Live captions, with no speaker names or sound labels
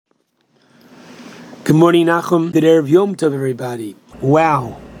Good morning, Nachum. Good Erev Yom Tov, everybody.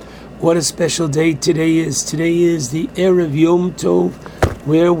 Wow, what a special day today is. Today is the Erev Yom Tov,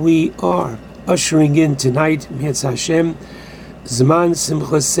 where we are ushering in tonight, Mi'etz Hashem, Zman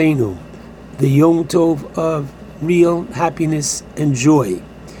Simchaseinu, the Yom Tov of real happiness and joy.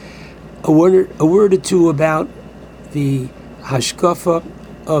 A word or two about the Hashkafa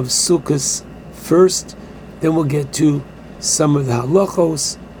of Sukkot first, then we'll get to some of the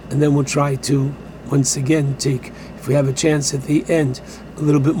halachos, and then we'll try to once again take, if we have a chance at the end, a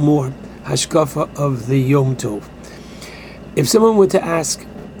little bit more hashkafa of the Yom Tov. If someone were to ask,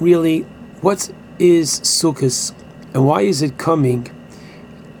 really, what is Sukkot and why is it coming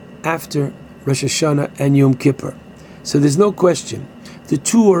after Rosh Hashanah and Yom Kippur? So there's no question. The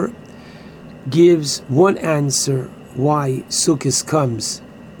Torah gives one answer why Sukkot comes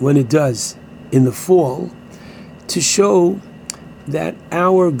when it does in the fall, to show that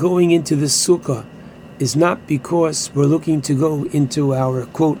our going into the Sukkah is not because we're looking to go into our,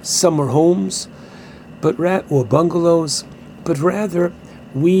 quote, summer homes, or bungalows, but rather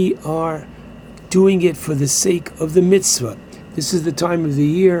we are doing it for the sake of the mitzvah. This is the time of the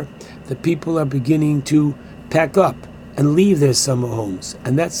year that people are beginning to pack up and leave their summer homes,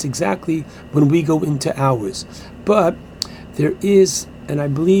 and that's exactly when we go into ours. But there is, and I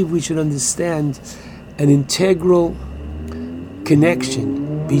believe we should understand, an integral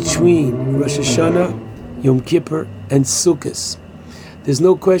connection between Rosh Hashanah, Yom Kippur, and Sukkot. There's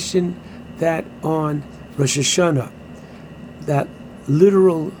no question that on Rosh Hashanah, that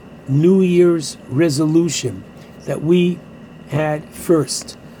literal New Year's resolution that we had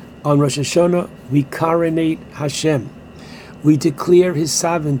first, on Rosh Hashanah, we coronate Hashem. We declare His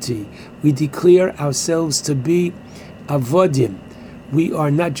sovereignty. We declare ourselves to be avodim. We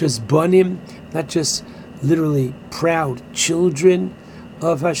are not just banim, not just literally proud children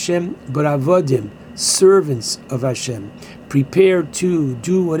of Hashem, but avodim, servants of Hashem, prepared to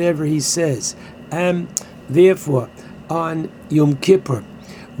do whatever He says. And therefore, on Yom Kippur,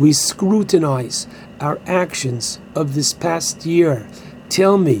 we scrutinize our actions of this past year.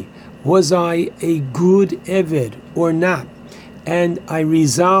 Tell me, was I a good Eved or not? And I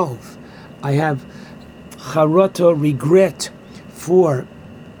resolve, I have charata, regret, for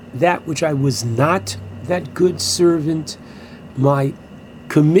that which I was not that good servant, my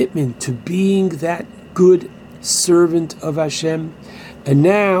commitment to being that good servant of Hashem. And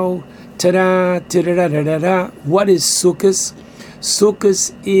now, what is Sukkot?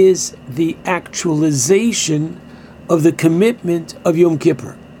 Sukkot is the actualization of the commitment of Yom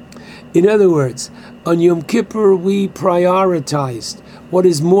Kippur. In other words, on Yom Kippur we prioritized what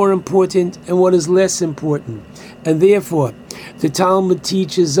is more important and what is less important. And therefore, the Talmud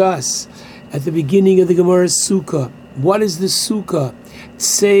teaches us at the beginning of the Gemara Sukkah, what is the Sukkah?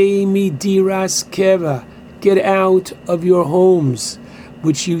 Tzei midiras keva, get out of your homes,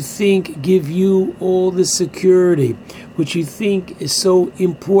 which you think give you all the security, which you think is so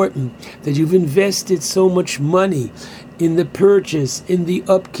important, that you've invested so much money in the purchase, in the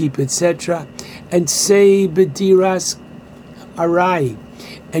upkeep, etc. And say bediras arai,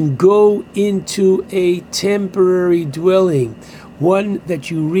 and go into a temporary dwelling, one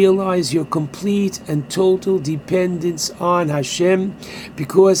that you realize your complete and total dependence on Hashem,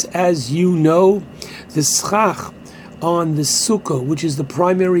 because as you know, the schach on the sukkah, which is the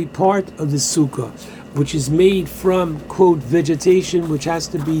primary part of the sukkah, which is made from, quote, vegetation, which has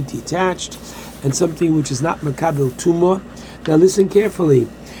to be detached, and something which is not makabel tumah. Now listen carefully.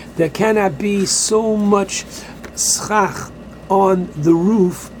 There cannot be so much schach on the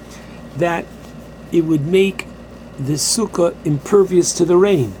roof that it would make the sukkah impervious to the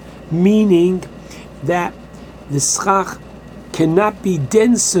rain, meaning that the schach cannot be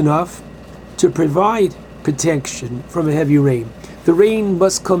dense enough to provide protection from a heavy rain. The rain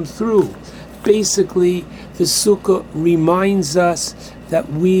must come through. Basically, the sukkah reminds us that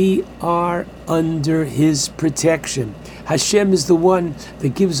we are under His protection. Hashem is the one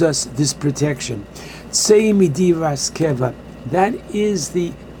that gives us this protection. Tzei midivras keva. That is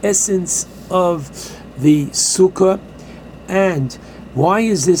the essence of the sukkah. And why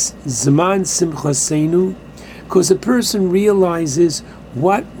is this Zman Simchaseinu? Because a person realizes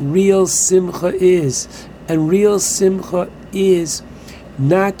what real simcha is. And real simcha is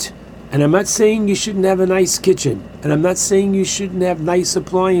not, and I'm not saying you shouldn't have a nice kitchen, and I'm not saying you shouldn't have nice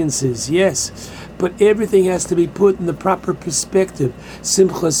appliances, yes, but everything has to be put in the proper perspective.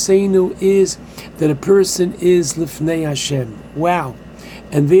 Simchaseinu is that a person is Lifnei Hashem. Wow.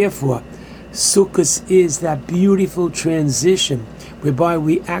 And therefore, Sukkot is that beautiful transition whereby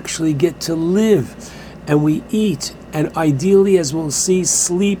we actually get to live and we eat, and ideally, as we'll see,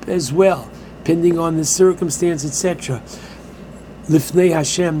 sleep as well. depending on the circumstance, etc. Lifnei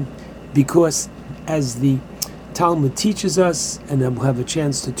Hashem, because as the Talmud teaches us, and we'll have a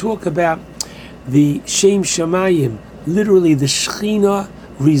chance to talk about, the Shem Shamayim, literally the Shechina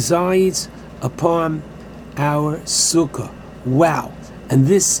resides upon our sukkah. Wow. And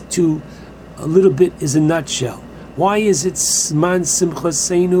this, too, a little bit is a nutshell. Why is it Sman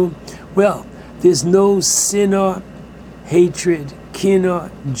Simchaseinu? Well, there's no sinner, hatred,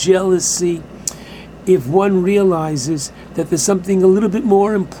 kina, jealousy, if one realizes that there's something a little bit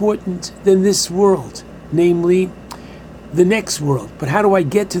more important than this world, namely the next world. But how do I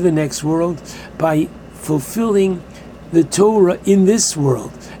get to the next world? By fulfilling the Torah in this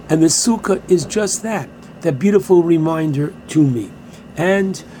world. And the sukkah is just that beautiful reminder to me.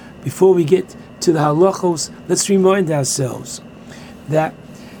 And before we get to the halachos, let's remind ourselves that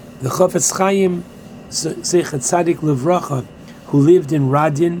the Chafetz Chaim, Zecher Tzadik Livracha, who lived in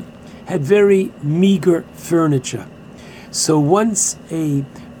Radin, had very meager furniture. So once a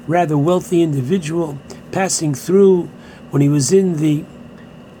rather wealthy individual passing through, when he was in the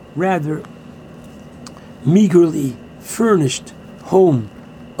rather meagerly furnished home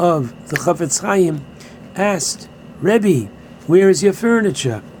of the Chafetz Chaim, asked, "Rebbe, where is your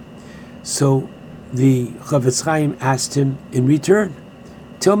furniture?" So the Chafetz Chaim asked him in return,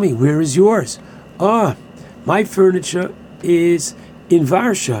 "Tell me, where is yours?" My furniture is in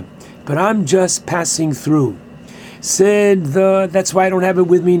Varsha, but I'm just passing through." That's why I don't have it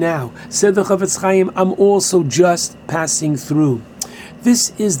with me now. Said the Chafetz Chaim, "I'm also just passing through."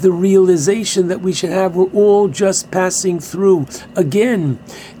 This is the realization that we should have. We're all just passing through. Again,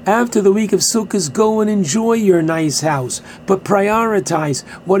 after the week of Sukkot, go and enjoy your nice house, but prioritize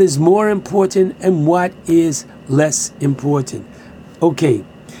what is more important and what is less important. Okay,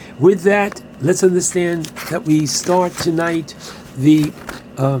 with that, let's understand that we start tonight the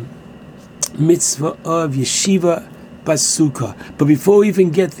mitzvah of Yeshiva Basukah. But before we even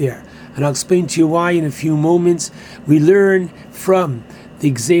get there, and I'll explain to you why in a few moments, we learn from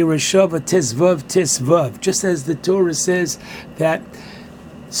the Gzeira Shava Tesvav, just as the Torah says that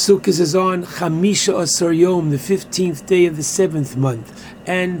Sukkot is on Chamisha Asar Yom, the 15th day of the 7th month,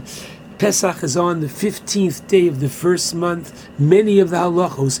 and Pesach is on the 15th day of the 1st month. Many of the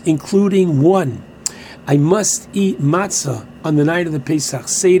halachos, including one, I must eat matzah on the night of the Pesach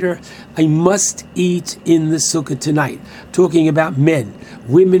Seder. I must eat in the sukkah tonight. Talking about men.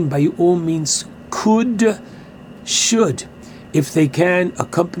 Women, by all means, should, if they can,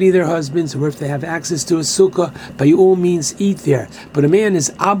 accompany their husbands, or if they have access to a sukkah, by all means eat there. But a man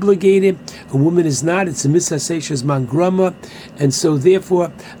is obligated, a woman is not. It's a mitzvah seishas mangrama, and so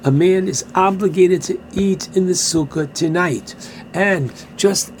therefore a man is obligated to eat in the sukkah tonight. And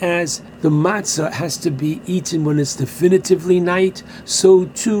just as the matzah has to be eaten when it's definitively night, so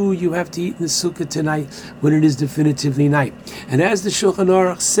too you have to eat in the sukkah tonight when it is definitively night. And as the Shulchan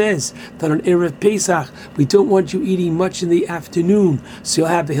Aruch says that on Erev Pesach, we don't want you eating much in the afternoon, so you'll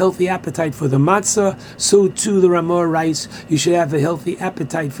have a healthy appetite for the matzah, so too the Ramah writes, you should have a healthy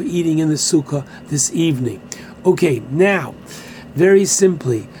appetite for eating in the sukkah this evening. Okay, now, very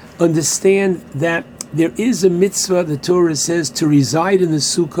simply, understand that there is a mitzvah, the Torah says, to reside in the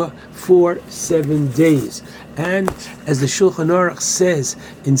sukkah for 7 days. And as the Shulchan Aruch says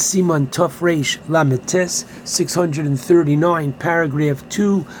in Siman Tov Reish Lametes 639, paragraph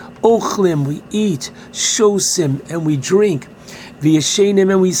 2, Ochlim, we eat, Shosim, and we drink,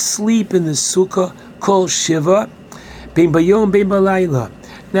 V'yashenim, and we sleep in the sukkah, Kol Shiva, Bein Bayom, Bein Balayla.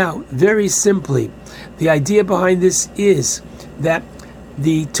 Now, very simply, the idea behind this is that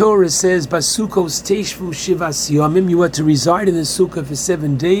the Torah says, "Basukos teishvu shivas yomim." You are to reside in the sukkah for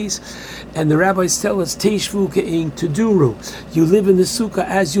 7 days, and the rabbis tell us, "Teishvu ke'ein tuduru." You live in the sukkah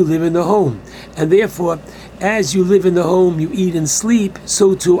as you live in the home, and therefore, as you live in the home, you eat and sleep.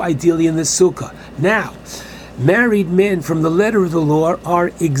 So too, ideally, in the sukkah. Now, married men, from the letter of the law, are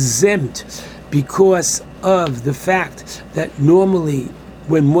exempt because of the fact that normally,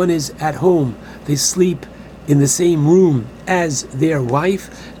 when one is at home, they sleep in the same room as their wife,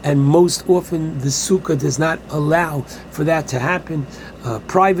 and most often the sukkah does not allow for that to happen,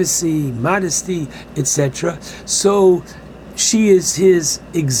 privacy, modesty, etc. So she is his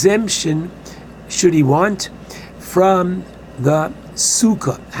exemption, should he want, from the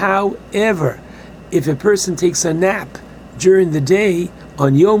sukkah. However, if a person takes a nap during the day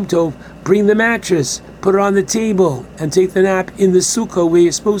on Yom Tov, bring the mattress, put it on the table, and take the nap in the sukkah where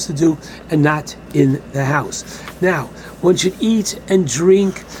you're supposed to do, and not in the house. Now, one should eat and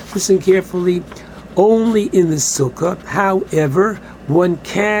drink, listen carefully, only in the sukkah. However, one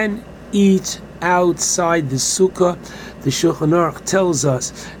can eat outside the sukkah. The Shulchan Aruch tells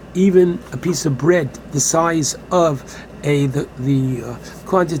us even a piece of bread the size of the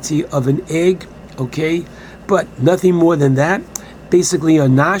quantity of an egg, okay, but nothing more than that. Basically a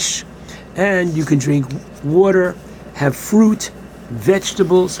nash, and you can drink water, have fruit,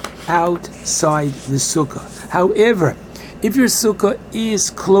 vegetables outside the sukkah. However, if your sukkah is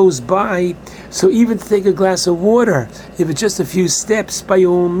close by, so even to take a glass of water, if it's just a few steps, by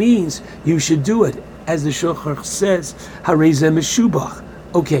all means, you should do it. As the Shulchan Aruch says, Harei zeh meshubach.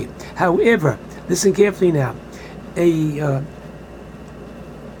 Okay, however, listen carefully now. A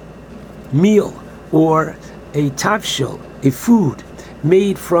meal or a tafshil, a food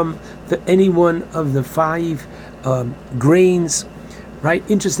made from any one of the 5 grains, right?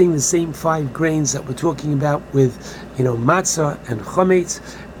 Interesting, the same 5 grains that we're talking about with, matzah and chametz,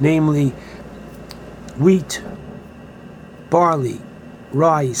 namely wheat, barley,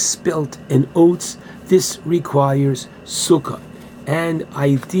 rye, spelt, and oats. This requires sukkah. And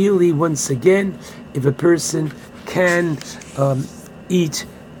ideally, once again, if a person can eat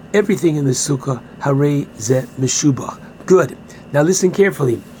everything in the sukkah, harei zeh meshubach. Good. Now listen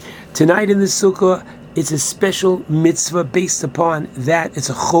carefully. Tonight in the sukkah, it's a special mitzvah based upon that. It's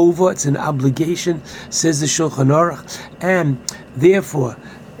a chova, it's an obligation, says the Shulchan Aruch. And therefore,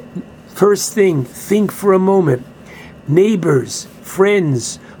 first thing, think for a moment. Neighbors,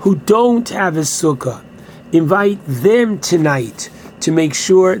 friends who don't have a sukkah, invite them tonight to make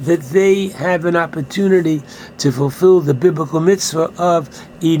sure that they have an opportunity to fulfill the biblical mitzvah of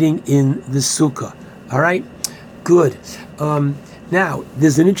eating in the sukkah. All right? Good. Now,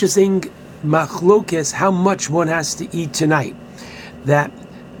 there's an interesting machlokes how much one has to eat tonight. That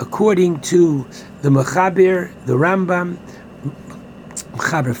according to the Mechaber, the Rambam,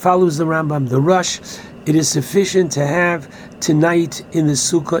 Mechaber follows the Rambam, the Rush, it is sufficient to have tonight in the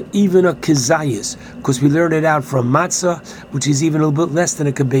sukkah even a kezayis, because we learned it out from matzah, which is even a little bit less than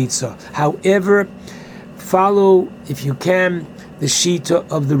a kibetza. However, follow, if you can, the shita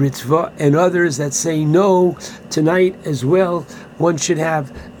of the Ritva and others that say no, tonight as well, one should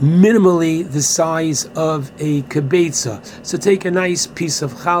have minimally the size of a kibetza. So take a nice piece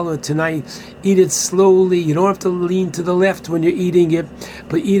of challah tonight, eat it slowly. You don't have to lean to the left when you're eating it,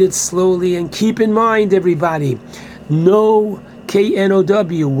 but eat it slowly. And keep in mind, everybody, no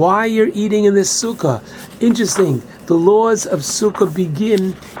K-N-O-W, why you're eating in this sukkah. Interesting. The laws of sukkah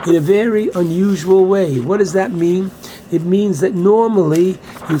begin in a very unusual way. What does that mean? It means that normally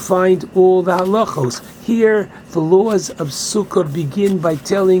you find all the halachos. Here, the laws of sukkah begin by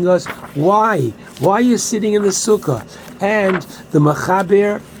telling us why you're sitting in the sukkah. And the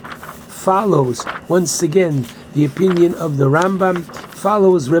Mechaber follows, once again, the opinion of the Rambam,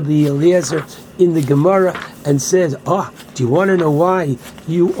 follows Rabbi Eliezer in the Gemara and says, do you want to know why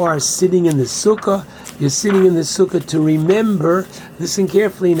you are sitting in the sukkah? You're sitting in the sukkah to remember, listen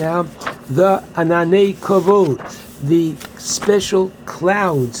carefully now, the Ananei Kavod, the special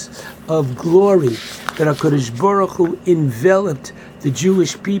clouds of glory that HaKadosh Baruch Hu enveloped the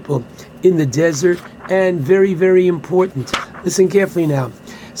Jewish people in the desert, and very, very important. Listen carefully now.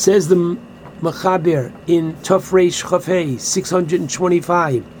 Says the Mechaber in Tov Reish Chaf Hei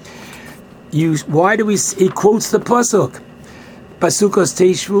 625. He quotes the pasuk. Pasukos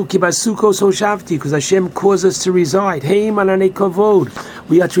teishvu ki pasukos hoshavti, because Hashem caused us to reside. Hey mananei kavod.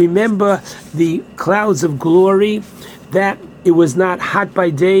 We have to remember the clouds of glory, that it was not hot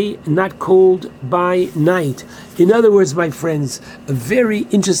by day, not cold by night. In other words, my friends, a very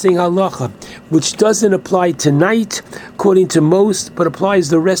interesting halacha, which doesn't apply tonight, according to most, but applies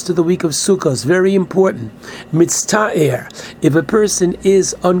the rest of the week of Sukkot. It's very important. Mitzta'er, if a person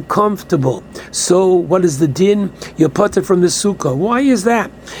is uncomfortable, so what is the din? You're putter from the sukkah. Why is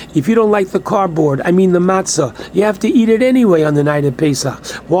that? If you don't like the cardboard, the matzah, you have to eat it anyway on the night of Pesach.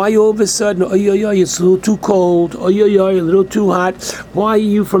 Why all of a sudden, it's a little too cold, a little too hot? Why are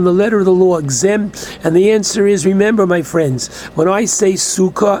you from the letter of the law exempt? And the answer is, remember, my friends, when I say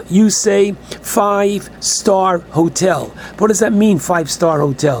sukkah, you say 5-star hotel. What does that mean, 5-star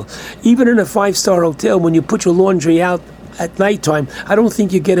hotel? Even in a 5-star hotel, when you put your laundry out at nighttime, I don't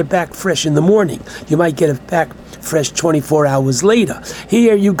think you get it back fresh in the morning. You might get it back fresh 24 hours later.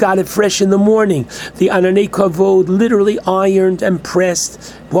 Here, you got it fresh in the morning. The Ananei Kavod, literally ironed and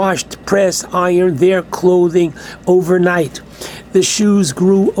pressed, washed, pressed, ironed their clothing overnight. The shoes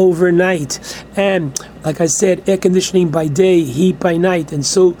grew overnight. And like I said, air conditioning by day, heat by night. And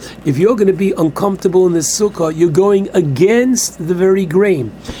so if you're going to be uncomfortable in the sukkah, you're going against the very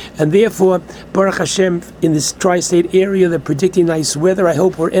grain. And therefore, Baruch Hashem, in this tri-state area, they're predicting nice weather. I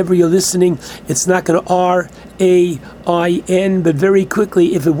hope wherever you're listening, it's not going to R-A-I-N, but very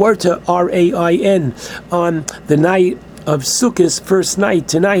quickly, if it were to R-A-I-N on the night of Sukkot, first night,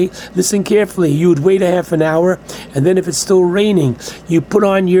 tonight, listen carefully. You would wait a half an hour, and then if it's still raining, you put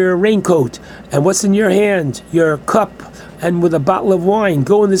on your raincoat, and what's in your hand? Your cup, and with a bottle of wine,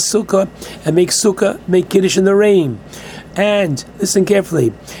 go in the sukkah and make kiddush in the rain. And listen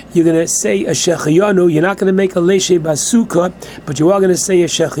carefully, you're going to say a shechiyanu. You're not going to make a leshe basukah, but you are going to say a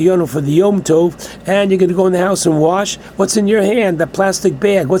shechiyanu for the Yom Tov, and you're going to go in the house and wash. What's in your hand? The plastic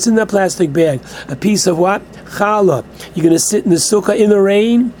bag. What's in the plastic bag? A piece of what? Challah. You're going to sit in the sukkah in the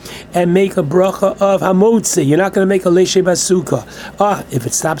rain and make a bracha of hamotzi. You're not going to make a leshe basukah. If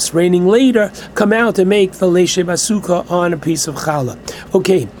it stops raining later, come out and make the leshe basukah on a piece of challah.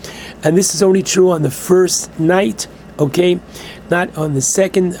 Okay, and this is only true on the first night. Okay, not on the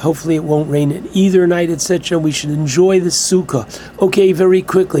second. Hopefully it won't rain at either night, etc. We should enjoy the sukkah. Okay, very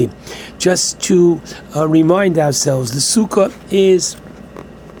quickly, just to remind ourselves, the sukkah is,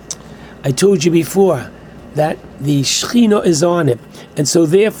 I told you before, that the Shechina is on it. And so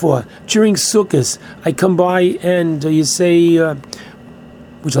therefore, during Sukkot, I come by and you say,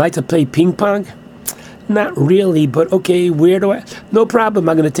 would you like to play ping pong? Not really, but okay, where do I? No problem,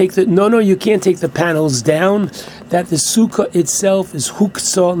 I'm going to take No, you can't take the panels down. That the sukkah itself is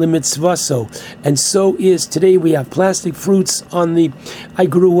huktzah lemitzvaso. And so is, today we have plastic fruits on the, I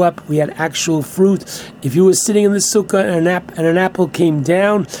grew up, we had actual fruit. If you were sitting in the sukkah and an apple came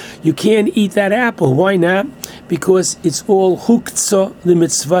down, you can't eat that apple. Why not? Because it's all huktzah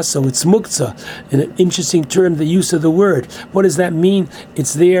lemitzvaso. It's muktzah. An interesting term, the use of the word. What does that mean?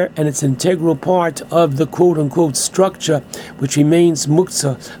 It's there and it's an integral part of the quote-unquote structure, which remains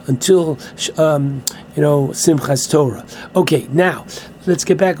muktzah until Simchas Torah. Okay, now let's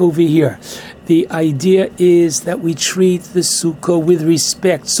get back over here. The idea is that we treat the sukkah with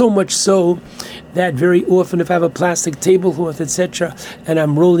respect, so much so that very often if I have a plastic tablecloth, etc., and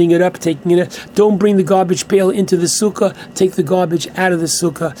I'm rolling it up, taking it, don't bring the garbage pail into the sukkah, take the garbage out of the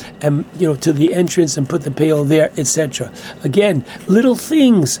sukkah and, to the entrance and put the pail there, etc. Again, little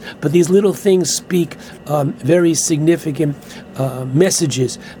things, but these little things speak very significant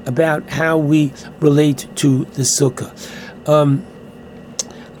messages about how we relate to the sukkah.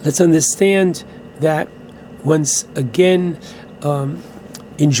 Let's understand that once again,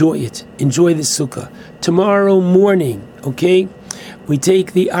 enjoy it. Enjoy the sukkah. Tomorrow morning, okay, we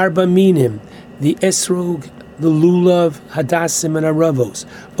take the Arba Minim, the Esrog, the Lulav, Hadassim, and Aravos.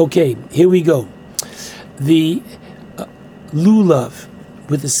 Okay, here we go. The Lulav,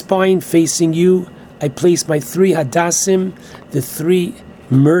 with the spine facing you, I place my 3 Hadassim, the 3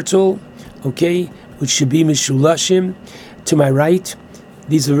 myrtle, okay, which should be Mishulashim, to my right.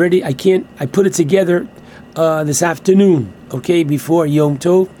 These already, I put it together this afternoon, okay, before Yom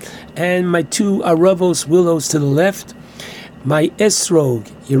Tov, and my 2 Aravos, willows to the left, my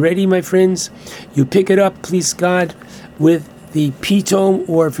Esrog. You ready, my friends? You pick it up, please God, with the pitom,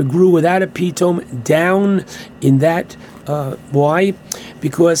 or if it grew without a pitom, down in that. Why?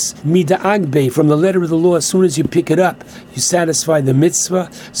 Because Mida Agbe, from the letter of the law, as soon as you pick it up, you satisfy the mitzvah.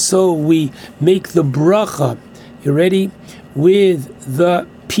 So we make the bracha, you ready? With the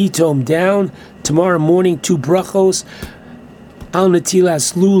pitom down. Tomorrow morning, 2 brachos, al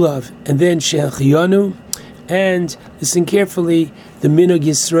netilas lulav, and then shechiyanu. And listen carefully, the minhag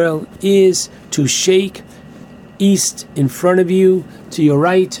Yisrael is to shake east in front of you, to your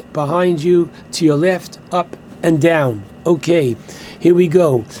right, behind you, to your left, up and down. Okay, here we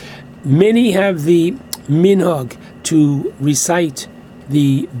go. Many have the minhag to recite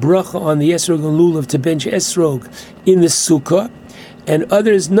the bracha on the esrog and lulav to bench esrog in the sukkah, and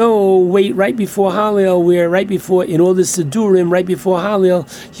others wait right before Hallel, where right before, in all the Sidurim, right before Hallel,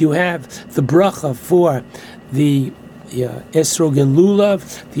 you have the bracha for the esrog and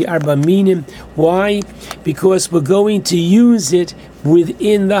lulav, the Arba Minim. Why? Because we're going to use it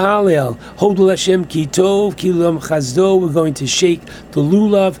within the Hallel. Hodul Hashem ki tov, ki lam chazdo. We're going to shake the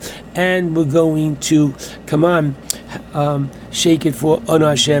lulav, and we're going to, shake it for Ono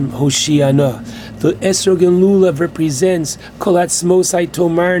Hashem Hoshiana. The esrog and lulav represents Kol Atzmosai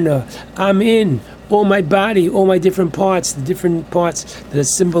Tomarna. I'm in. All my body, all my different parts, the different parts that are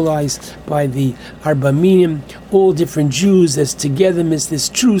symbolized by the Arba Minim, all different Jews as togetherness, this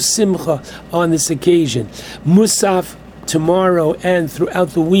true simcha on this occasion. Musaf tomorrow and throughout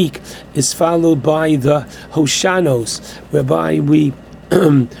the week is followed by the Hoshanos, whereby we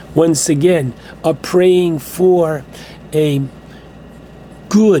once again are praying for a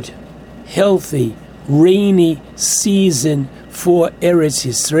good, healthy, rainy season for Eretz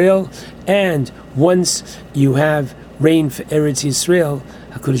Yisrael. And once you have rain for Eretz Yisrael,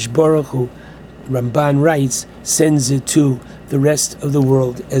 HaKadosh Baruch Hu, Ramban writes, sends it to the rest of the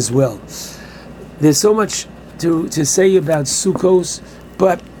world as well. There's so much to say about Sukkos,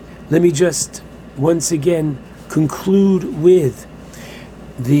 but let me just once again conclude with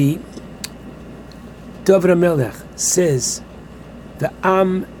the David HaMelech says, the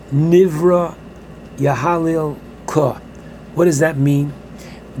Am Nivra Yahalil Ko. What does that mean?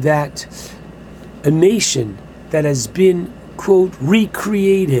 That a nation that has been, quote,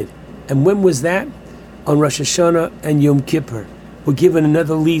 recreated. And when was that? On Rosh Hashanah and Yom Kippur. We're given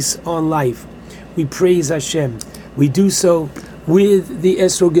another lease on life. We praise Hashem. We do so with the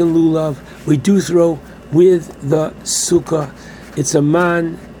Esrog and Lulav. We do so with the Sukkah. It's a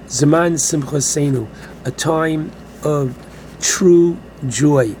Zaman Simchasenu, a time of true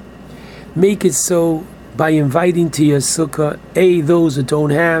joy. Make it so by inviting to your Sukkah, those that don't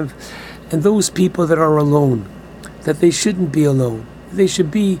have, and those people that are alone, that they shouldn't be alone. They should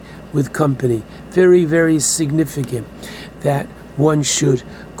be with company. Very, very significant that one should,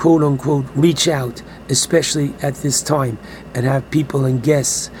 quote unquote, reach out, especially at this time, and have people and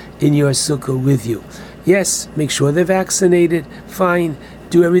guests in your Sukkah with you. Yes, make sure they're vaccinated, fine,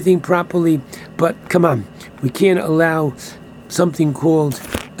 do everything properly, but come on, we can't allow something called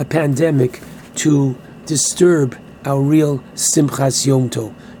a pandemic to disturb our real Simchas Yom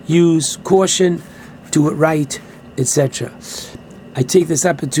Tov. Use caution, do it right, etc. I take this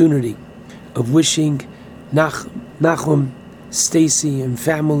opportunity of wishing Nachum, Stacy, and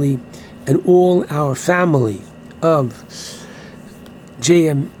family, and all our family of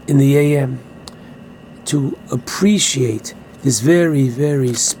JM in the AM to appreciate this very,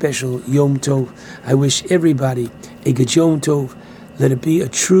 very special Yom Tov. I wish everybody a good Yom Tov. Let it be a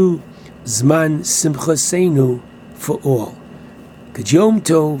true Zman Simchasenu for all. Good Yom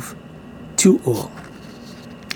Tov to all.